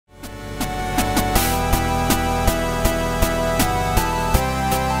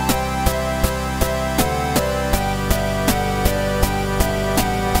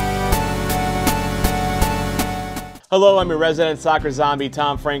Hello, I'm your resident soccer zombie,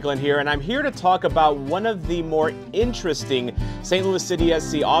 Tom Franklin here, and I'm here to talk about one of the more interesting St. Louis City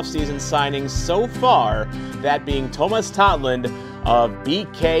SC offseason signings so far, that being Tomas Totland of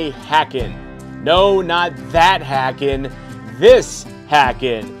BK Häcken. No, not that Häcken, this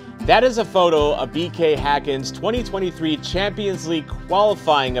Häcken. That is a photo of BK Häcken's 2023 Champions League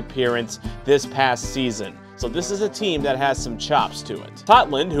qualifying appearance this past season. So this is a team that has some chops to it.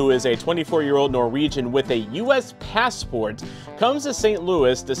 Totland, who is a 24-year-old Norwegian with a U.S. passport, comes to St.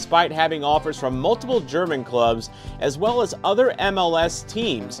 Louis despite having offers from multiple German clubs as well as other MLS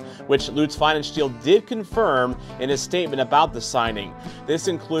teams, which Lutz Pfannenstiel did confirm in his statement about the signing. This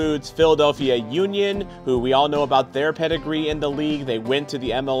includes Philadelphia Union, who we all know about their pedigree in the league. They went to the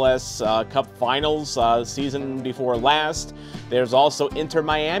MLS Cup Finals season before last. There's also Inter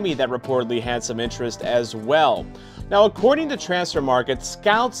Miami that reportedly had some interest as well. Now, according to Transfer Market,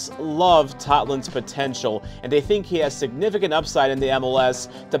 scouts love Totland's potential, and they think he has significant upside in the MLS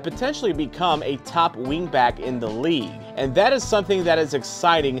to potentially become a top wingback in the league. And that is something that is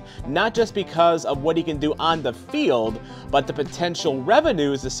exciting, not just because of what he can do on the field, but the potential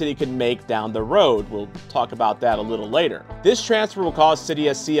revenues the city can make down the road. We'll talk about that a little later. This transfer will cost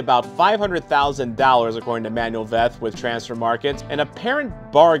City SC about $500,000, according to Manuel Veth with Transfer Market, an apparent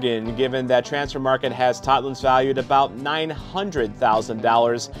bargain given that Transfer Market has Totland's valued about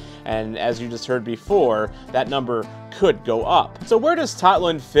 $900,000, and as you just heard before, that number could go up. So where does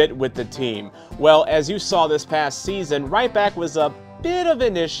Totland fit with the team? Well, as you saw this past season, right back was a bit of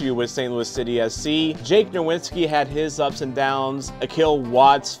an issue with St. Louis City SC. Jake Nowinski had his ups and downs. Akil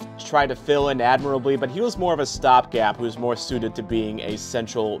Watts tried to fill in admirably, but he was more of a stopgap who was more suited to being a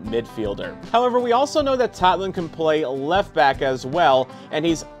central midfielder. However, we also know that Totland can play left back as well, and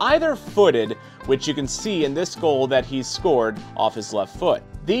he's either footed, which you can see in this goal that he scored off his left foot.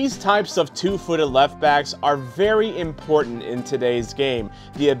 These types of two-footed left backs are very important in today's game.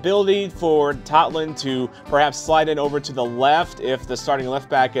 The ability for Totland to perhaps slide in over to the left if the starting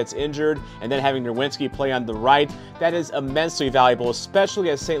left back gets injured, and then having Nowinski play on the right, that is immensely valuable, especially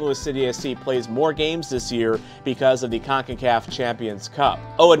as St. Louis City SC plays more games this year because of the CONCACAF Champions Cup.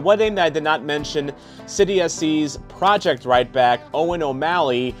 Oh, and one name that I did not mention, City SC's project right back, Owen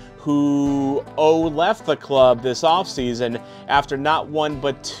O'Malley, who left the club this offseason after not one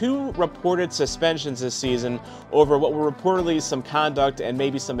but two reported suspensions this season over what were reportedly some conduct and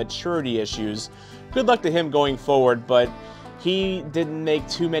maybe some maturity issues. Good luck to him going forward, but he didn't make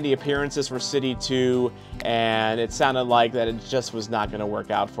too many appearances for City 2, and it sounded like that it just was not going to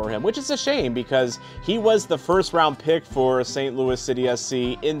work out for him, which is a shame because he was the first-round pick for St. Louis City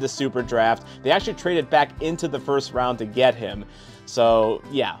SC in the Super Draft. They actually traded back into the first round to get him. So,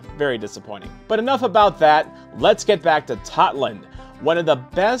 yeah, very disappointing. But enough about that. Let's get back to Totland. One of the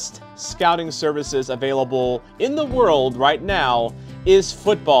best scouting services available in the world right now is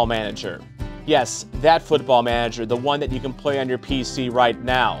Football Manager. Yes, that Football Manager, the one that you can play on your PC right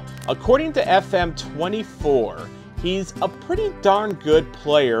now. According to FM24, he's a pretty darn good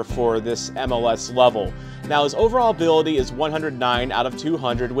player for this MLS level. Now, his overall ability is 109 out of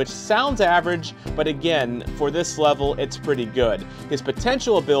 200, which sounds average, but again, for this level, it's pretty good. His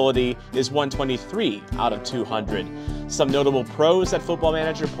potential ability is 123 out of 200. Some notable pros that Football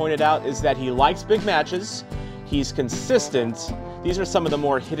Manager pointed out is that he likes big matches, he's consistent. These are some of the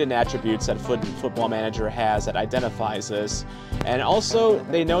more hidden attributes that Football Manager has that identifies this. And also,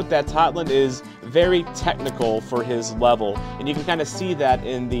 they note that Totland is very technical for his level. And you can kind of see that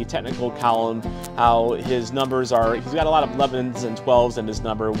in the technical column, how his numbers are, he's got a lot of 11s and 12s in his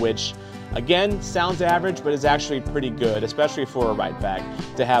number, which again, sounds average, but is actually pretty good, especially for a right back,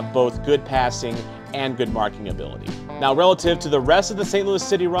 to have both good passing and good marking ability. Now, relative to the rest of the St. Louis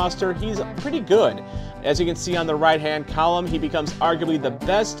City roster, he's pretty good. As you can see on the right-hand column, he becomes arguably the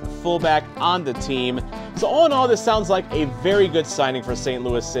best fullback on the team. So all in all, this sounds like a very good signing for St.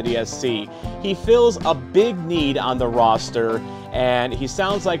 Louis City SC. He fills a big need on the roster, and he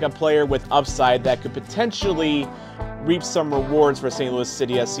sounds like a player with upside that could potentially reap some rewards for St. Louis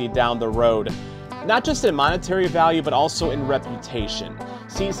City SC down the road. Not just in monetary value, but also in reputation.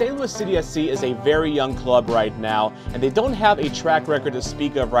 See, St. Louis City SC is a very young club right now, and they don't have a track record to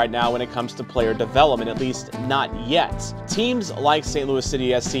speak of right now when it comes to player development, at least not yet. Teams like St. Louis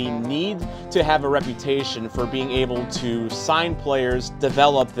City SC need to have a reputation for being able to sign players,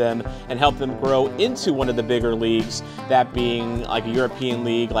 develop them, and help them grow into one of the bigger leagues, that being like a European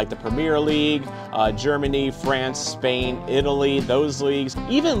league like the Premier League, Germany, France, Spain, Italy, those leagues,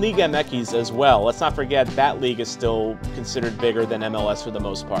 even Liga MX as well. Let's not forget that league is still considered bigger than MLS for the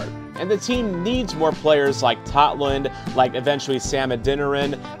most part. And the team needs more players like Totland, like eventually Sam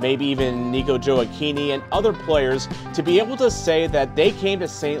Adeniran, maybe even Nico Joachini, and other players to be able to say that they came to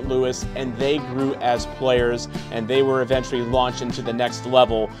St. Louis and they grew as players and they were eventually launched into the next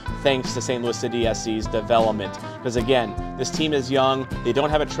level thanks to St. Louis City SC's development. Because again, this team is young, they don't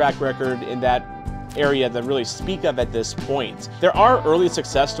have a track record in that area to really speak of at this point. There are early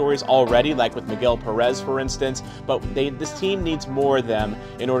success stories already, like with Miguel Perez, for instance, but this team needs more of them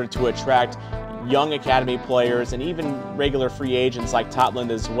in order to attract young academy players and even regular free agents like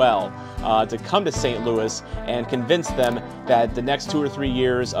Totland as well to come to St. Louis and convince them that the next 2 or 3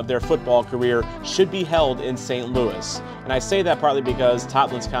 years of their football career should be held in St. Louis. And I say that partly because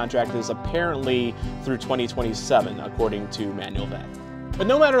Totland's contract is apparently through 2027, according to Manual Vet. But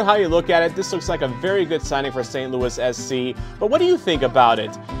no matter how you look at it, this looks like a very good signing for St. Louis SC. But what do you think about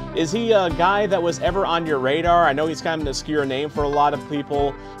it? Is he a guy that was ever on your radar? I know he's kind of an obscure name for a lot of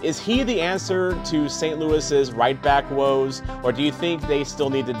people. Is he the answer to St. Louis's right back woes? Or do you think they still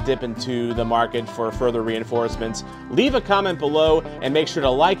need to dip into the market for further reinforcements? Leave a comment below and make sure to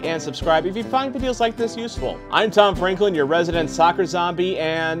like and subscribe if you find videos like this useful. I'm Tom Franklin, your resident soccer zombie,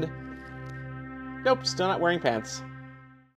 and nope, still not wearing pants.